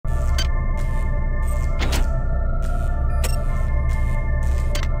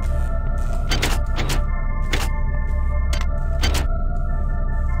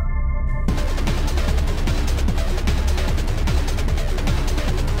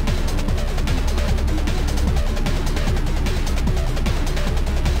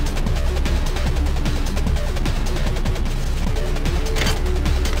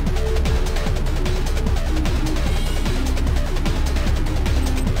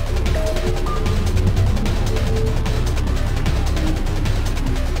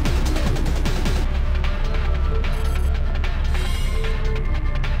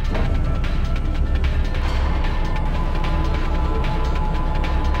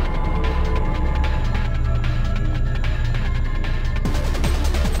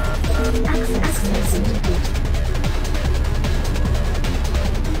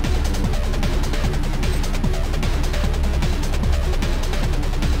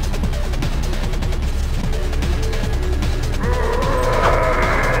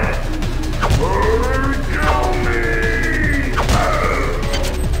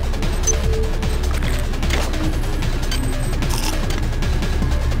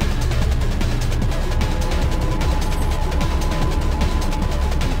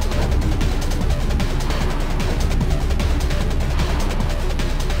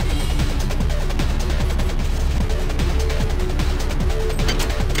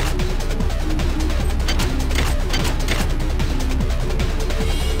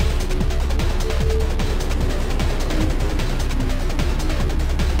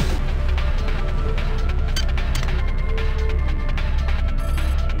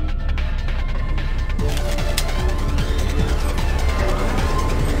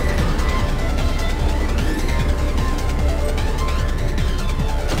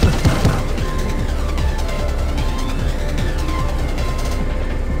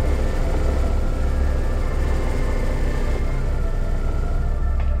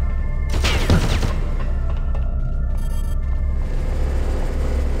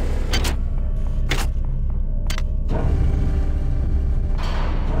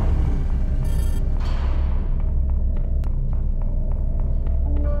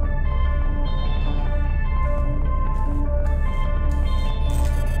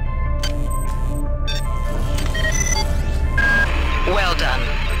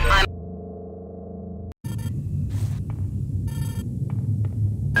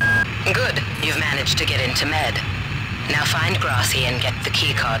managed to get into Med. Now find Grassi and get the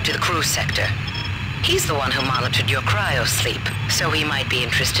keycard to the crew sector. He's the one who monitored your cryo-sleep, so he might be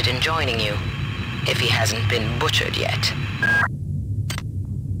interested in joining you, if he hasn't been butchered yet.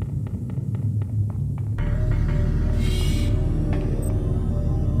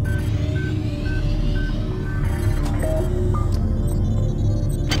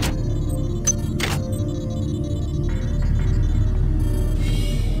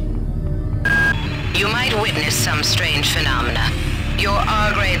 You might witness some strange phenomena. Your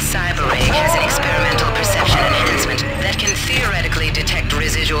R-grade cyber ray has an experimental perception enhancement that can theoretically detect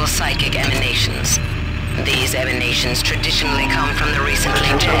residual psychic emanations. These emanations traditionally come from the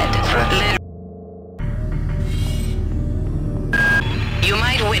recently dead. You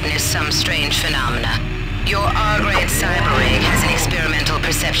might witness some strange phenomena. Your R-grade cyber ray has an experimental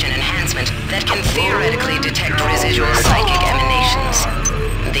perception enhancement that can theoretically detect residual psychic emanations.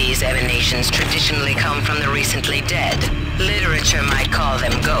 These emanations traditionally come from the recently dead. Literature might call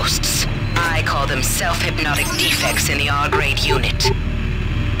them ghosts. I call them self-hypnotic defects in the R-grade unit.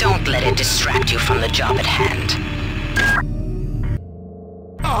 Don't let it distract you from the job at hand.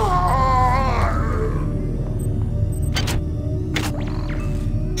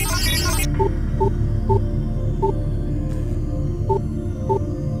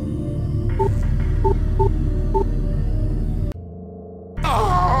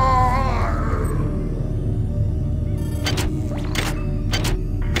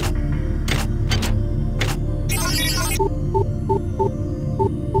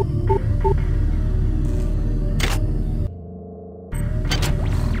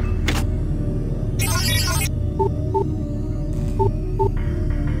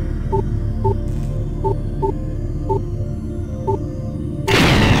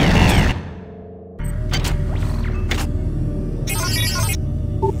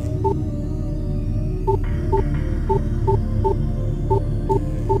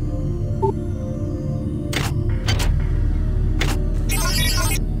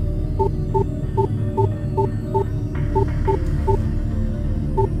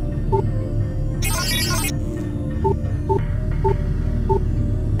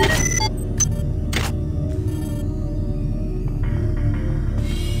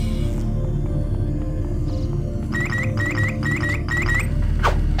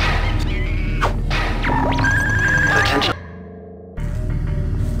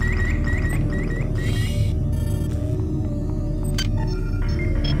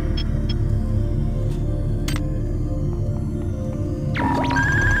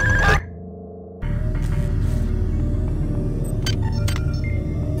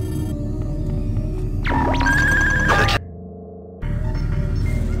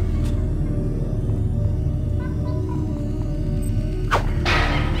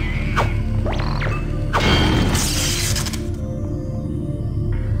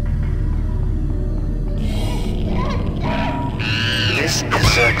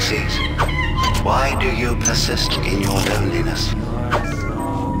 Xerxes, why do you persist in your loneliness?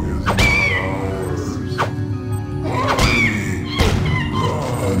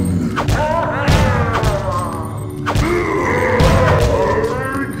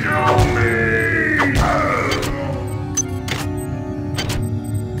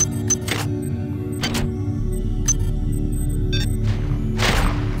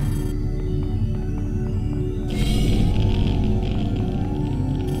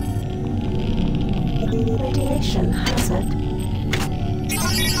 Radiation hazard.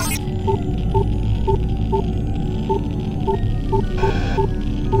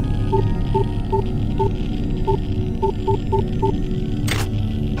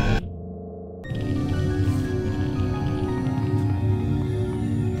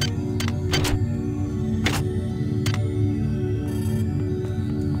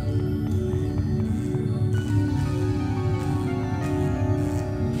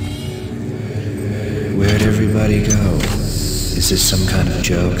 Where'd everybody go? Is this some kind of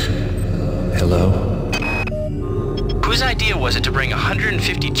joke? Hello? Whose idea was it to bring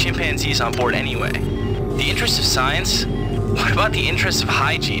 150 chimpanzees on board anyway? The interests of science? What about the interests of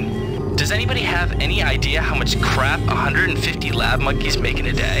hygiene? Does anybody have any idea how much crap 150 lab monkeys make in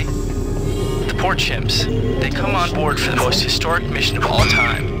a day? The poor chimps. They come on board for the most historic mission of all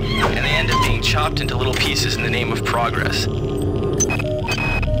time, and they end up being chopped into little pieces in the name of progress.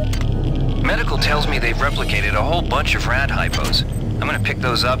 Medical tells me they've replicated a whole bunch of rad hypos. I'm gonna pick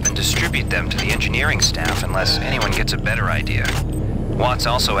those up and distribute them to the engineering staff unless anyone gets a better idea. Watts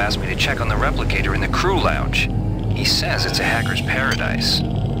also asked me to check on the replicator in the crew lounge. He says it's a hacker's paradise.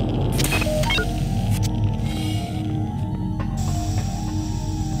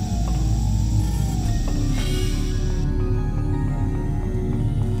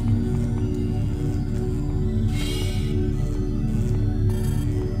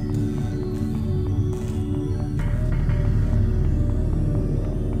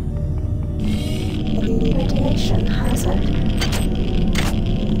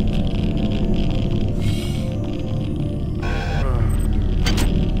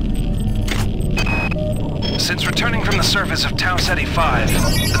 Since returning from the surface of Tau Ceti 5,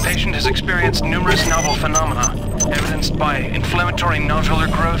 the patient has experienced numerous novel phenomena, evidenced by inflammatory nodular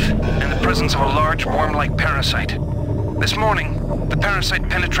growth and the presence of a large worm-like parasite. This morning, the parasite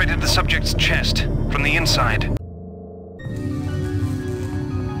penetrated the subject's chest from the inside.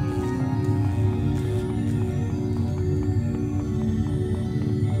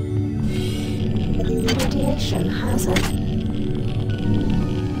 Radiation hazard.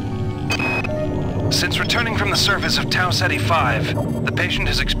 Since returning from the surface of Tau Ceti 5, the patient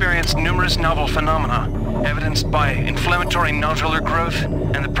has experienced numerous novel phenomena, evidenced by inflammatory nodular growth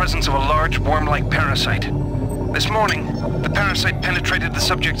and the presence of a large worm-like parasite. This morning, the parasite penetrated the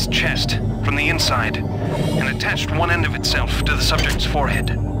subject's chest from the inside and attached one end of itself to the subject's forehead.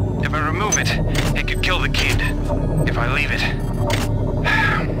 If I remove it, it could kill the kid. If I leave it...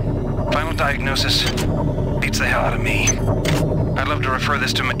 Final diagnosis beats the hell out of me. I'd love to refer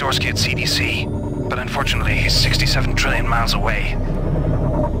this to Medorsky at CDC, but unfortunately he's 67 trillion miles away.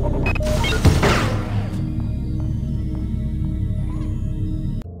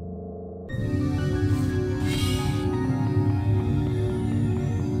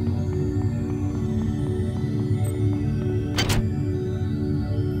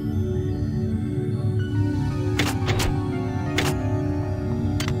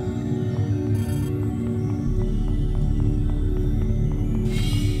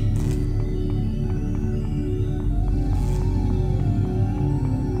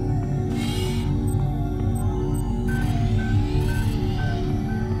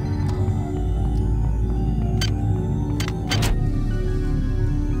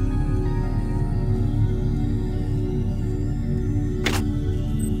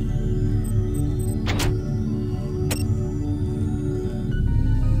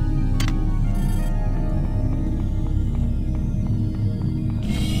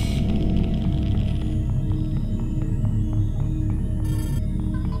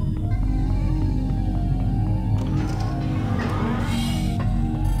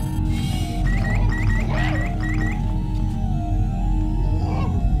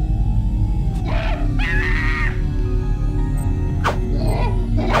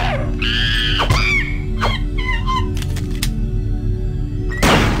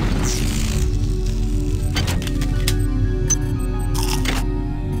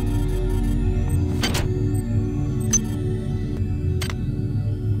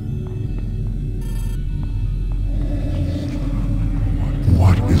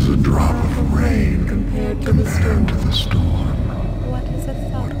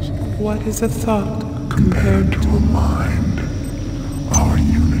 What is a thought compared to a mind? Our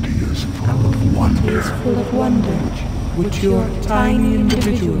unity is full of wonder. Is full of wonder, Which your tiny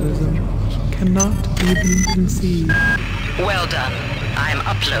individualism cannot even conceive. Well done. I'm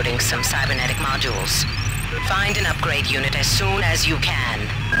uploading some cybernetic modules. Find an upgrade unit as soon as you can.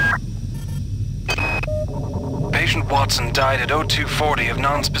 Patient Watson died at 0240 of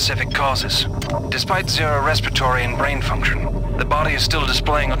non-specific causes. Despite zero respiratory and brain function, the body is still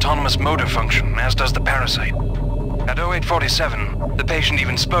displaying autonomous motor function, as does the parasite. At 0847, the patient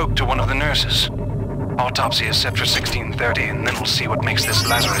even spoke to one of the nurses. Autopsy is set for 1630, and then we'll see what makes this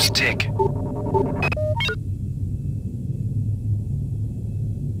Lazarus tick.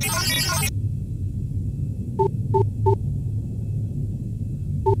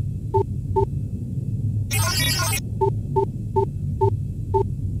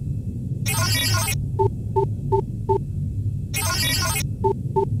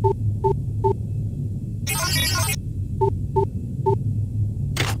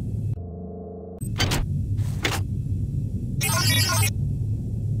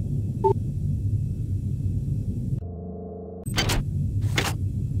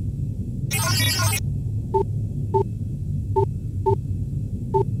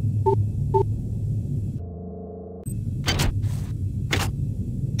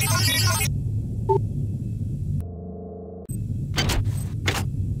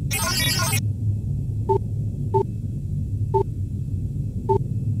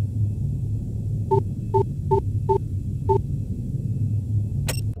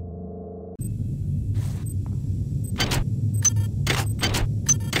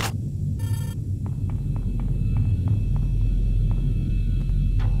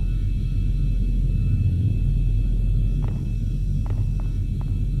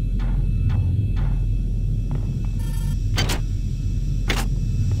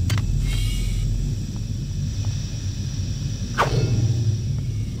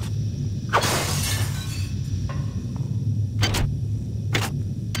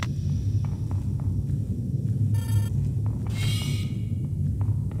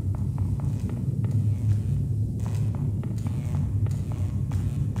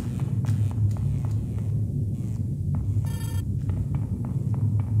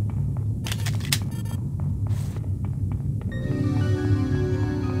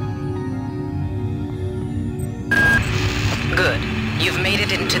 Good. You've made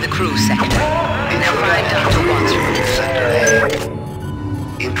it into the crew sector. Now find Dr. Watson. Sector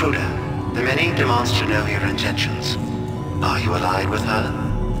A. Intruder, the Many demands to know your intentions. Are you allied with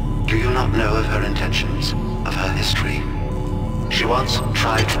her? Do you not know of her intentions, of her history? She once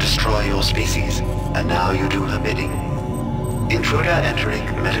tried to destroy your species, and now you do her bidding. Intruder entering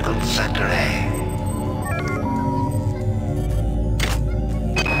Medical Sector A.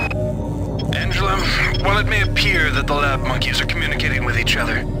 Angela, while it may appear that the lab monkeys are communicating with each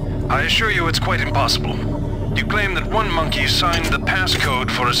other, I assure you it's quite impossible. You claim that one monkey signed the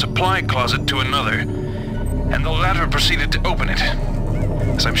passcode for a supply closet to another, and the latter proceeded to open it.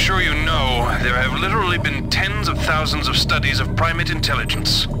 As I'm sure you know, there have literally been tens of thousands of studies of primate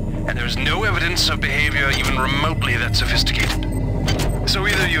intelligence, and there's no evidence of behavior even remotely that sophisticated. So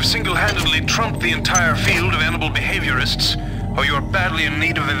either you've single-handedly trumped the entire field of animal behaviorists, or you're badly in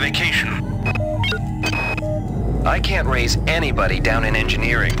need of a vacation. I can't raise anybody down in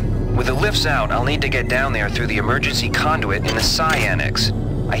engineering. With the lifts out, I'll need to get down there through the emergency conduit in the Psi Annex.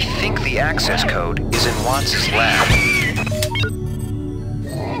 I think the access code is in Watts' lab.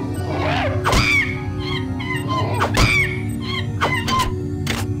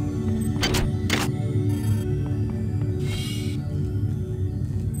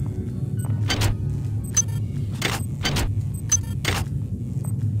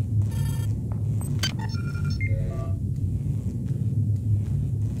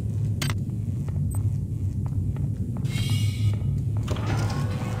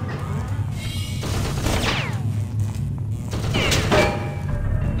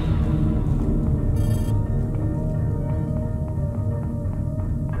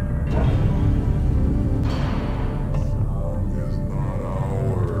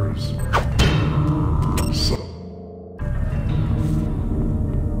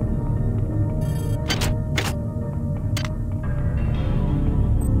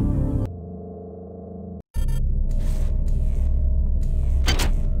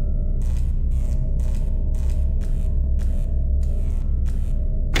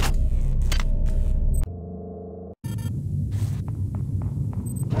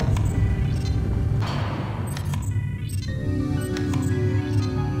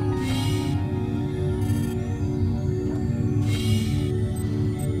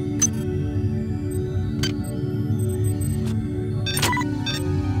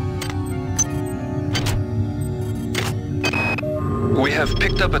 We have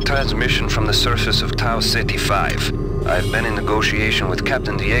picked up a transmission from the surface of Tau Ceti 5. I've been in negotiation with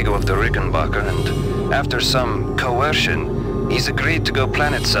Captain Diego of the Rickenbacker, and after some coercion, he's agreed to go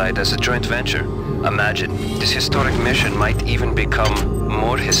planetside as a joint venture. Imagine, this historic mission might even become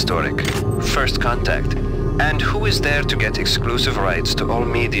more historic. First contact. And who is there to get exclusive rights to all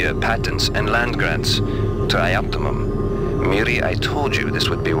media, patents, and land grants? Trioptimum. Miri, I told you this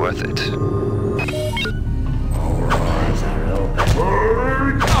would be worth it.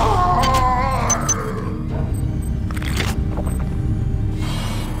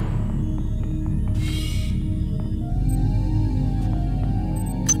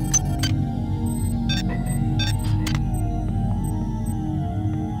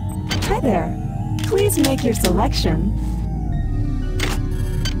 Hi there. Please make your selection.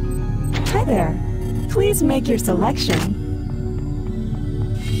 Hi there. Please make your selection.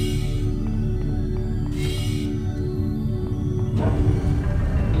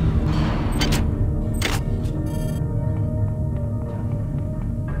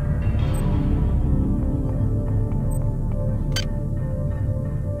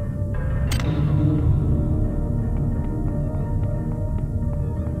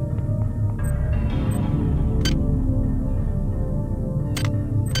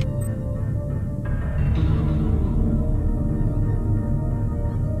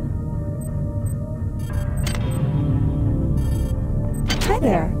 Hi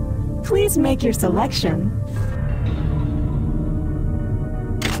there. Please make your selection.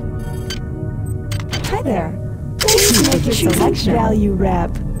 Hi there. Please make your selection. Value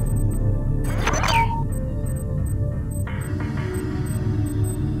rep.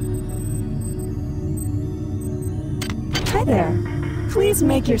 Hi there. Please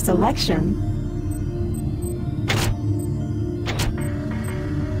make your selection.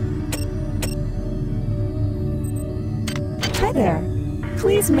 Hi there.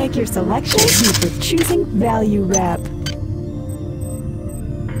 Please make your selection. Thank you for choosing Value Rep.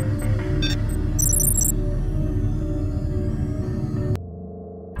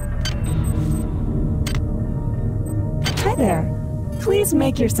 Hi there. Please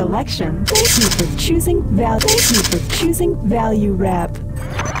make your selection. Thank you for choosing Value Rep.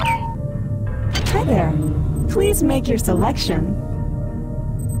 Hi there. Please make your selection.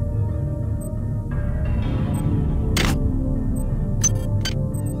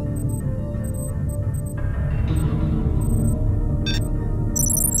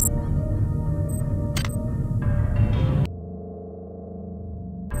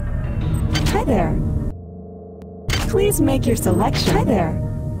 Hi there. Please make your selection. Hi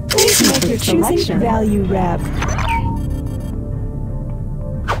there. Please make your selection. Value Rev.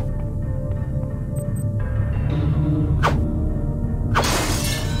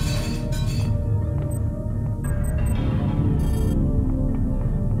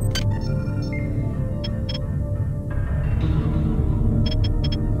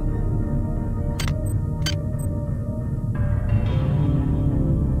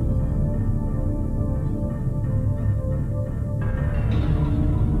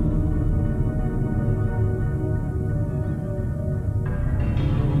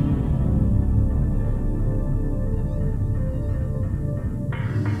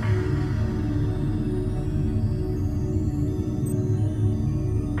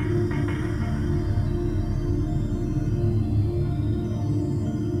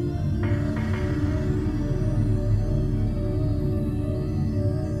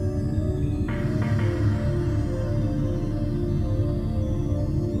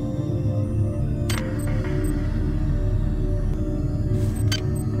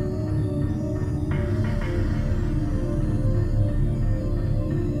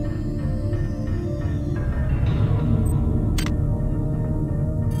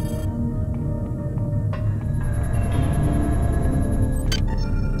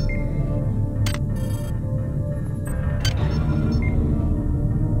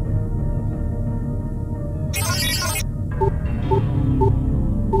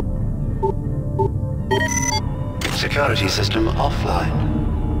 Security system offline.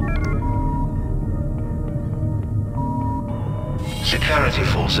 Security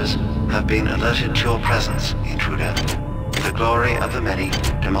forces have been alerted to your presence, intruder. The glory of the many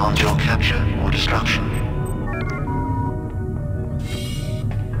demands your capture or destruction.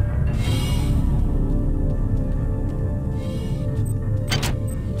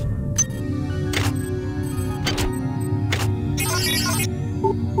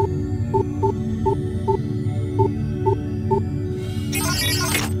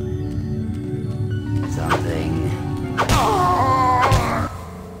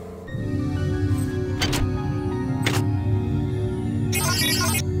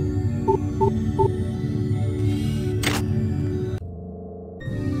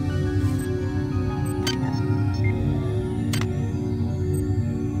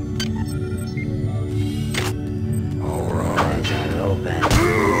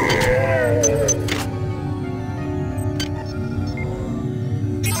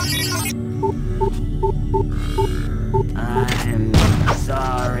 I'm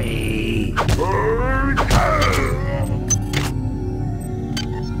sorry.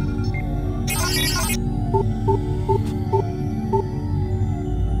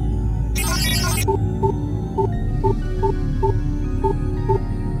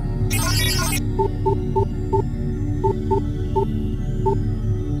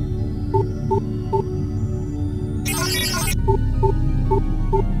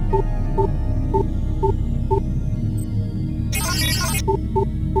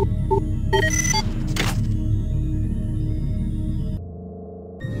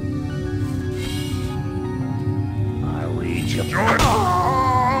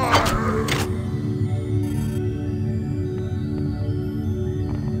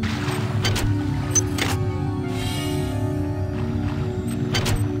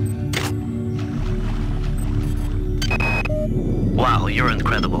 Wow, you're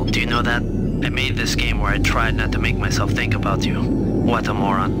incredible. Do you know that? I made this game where I tried not to make myself think about you. What a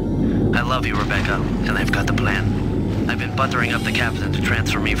moron. I love you, Rebecca, and I've got the plan. I've been buttering up the captain to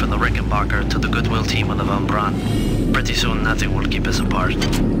transfer me from the Rickenbacker to the Goodwill team on the Von Braun. Pretty soon, nothing will keep us apart.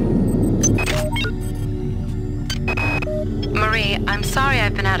 Marie, I'm sorry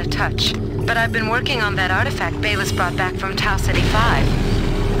I've been out of touch, but I've been working on that artifact Baylis brought back from Tau Ceti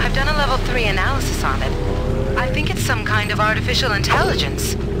 5. I've done a level 3 analysis on it. I think it's some kind of artificial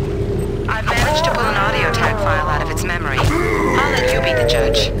intelligence. I've managed to pull an audio tag file out of its memory. I'll let you be the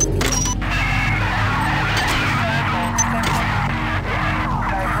judge.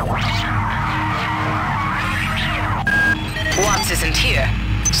 Watts isn't here,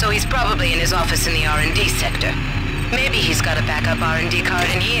 so he's probably in his office in the R&D sector. Maybe he's got a backup R&D card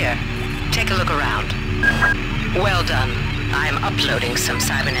in here. Take a look around. Well done. I'm uploading some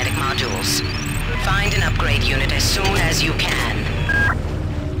cybernetic modules. Find an upgrade unit as soon as you can.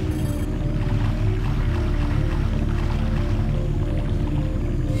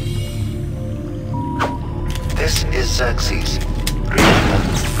 Xerxes. Remember,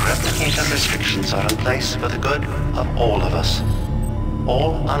 replicator restrictions are in place for the good of all of us.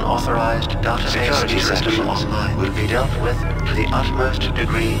 All unauthorized database systems online will be dealt with to the utmost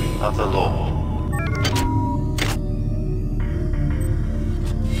degree of the law.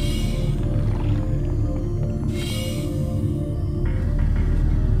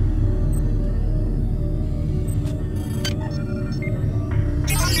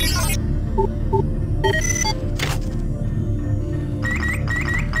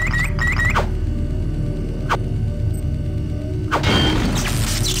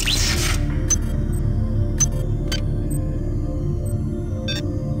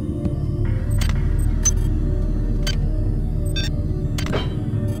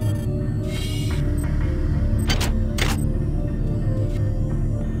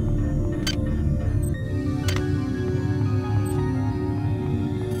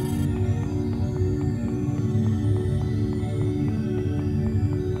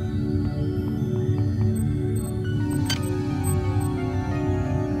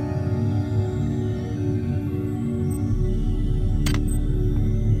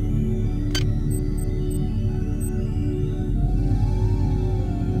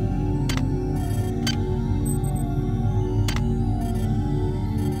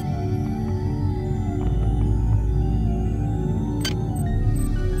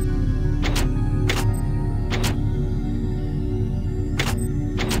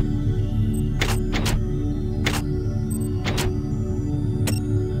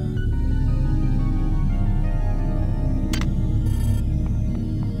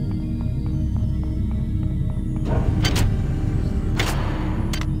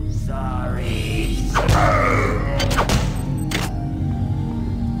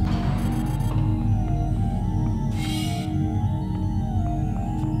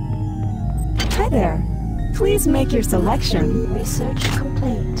 Hi there. Please make your selection. Research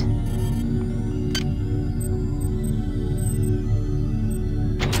complete.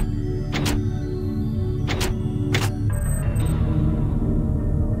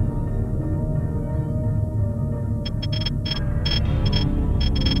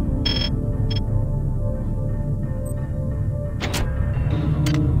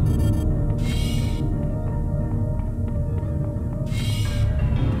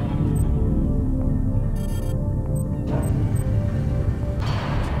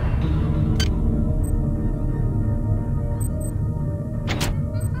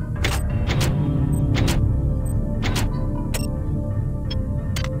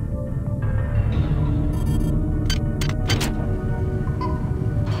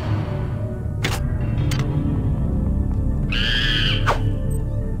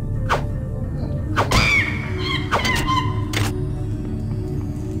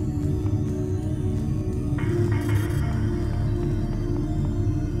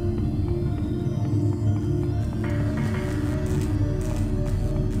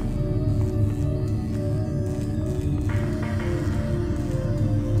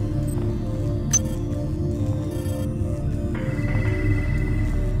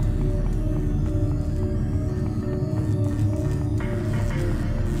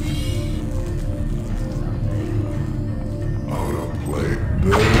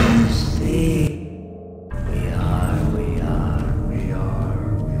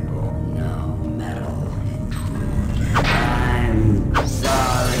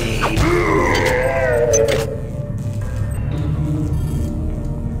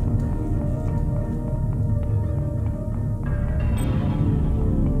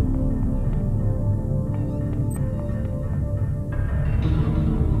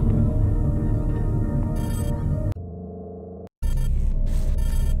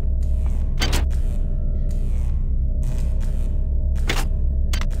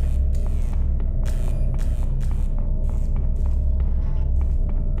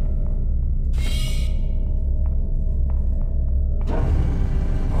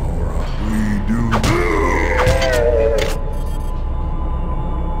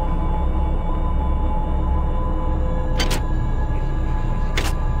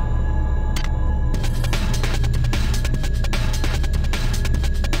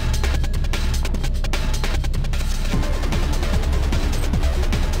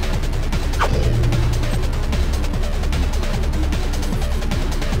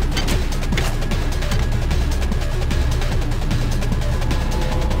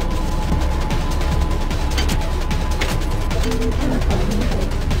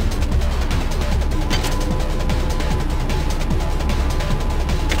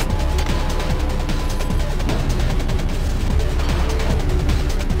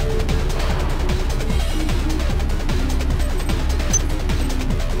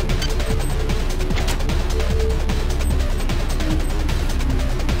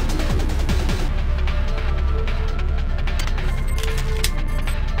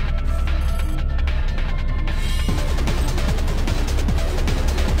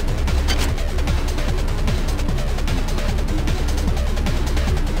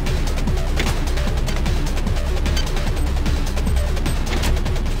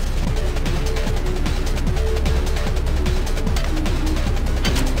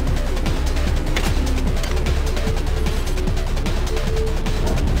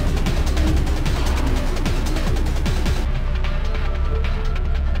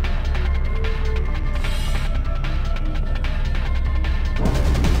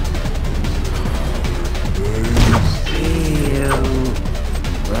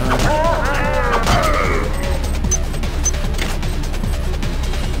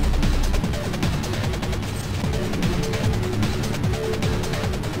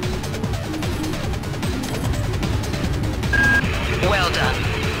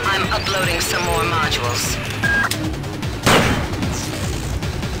 I'm uploading some more modules.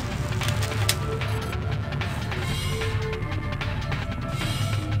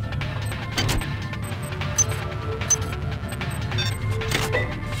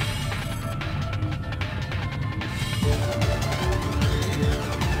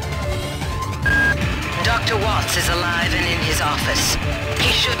 Dr. Watts is alive and in his office.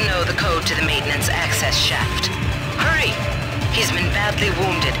 He should know the code to the maintenance access shaft. Hurry! He's been badly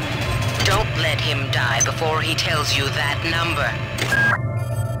wounded. Don't let him die before he tells you that number.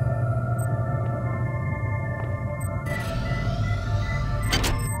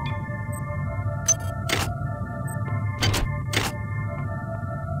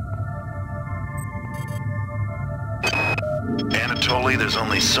 Anatoly, there's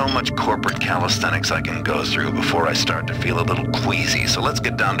only so much corporate calisthenics I can go through before I start to feel a little queasy, so let's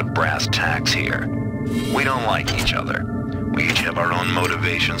get down to brass tacks here. We don't like each other. We each have our own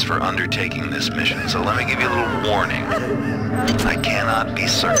motivations for undertaking this mission, so let me give you a little warning. I cannot be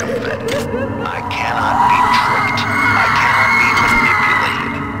circumvented. I cannot be tricked. I cannot be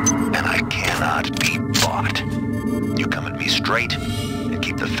manipulated. And I cannot be bought. You come at me straight, and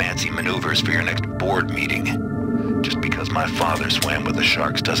keep the fancy maneuvers for your next board meeting. Just because my father swam with the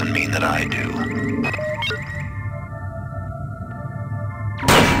sharks doesn't mean that I do.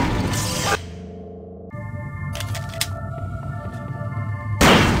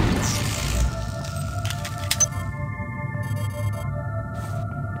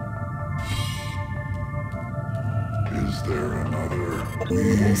 Is there another?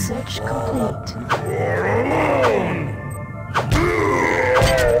 Research complete. You're alone!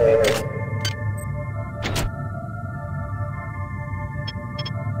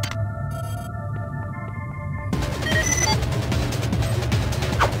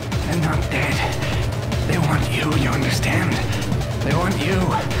 They're not dead. They want you understand? They want you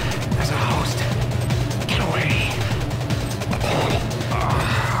as a host. Get away.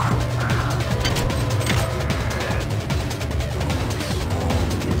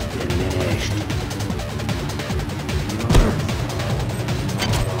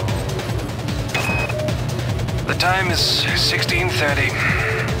 The time is 16:30.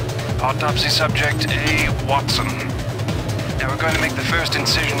 Autopsy subject A. Watson. Now we're going to make the first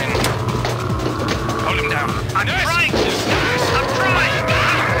incision in... Hold him down. I'm trying to! I'm trying!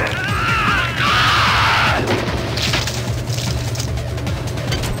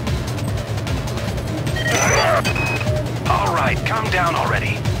 All right, calm down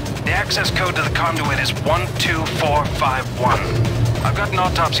already. The access code to the conduit is 12451. I've got an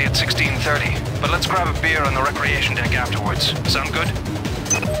autopsy at 16:30, but let's grab a beer on the recreation deck afterwards. Sound good?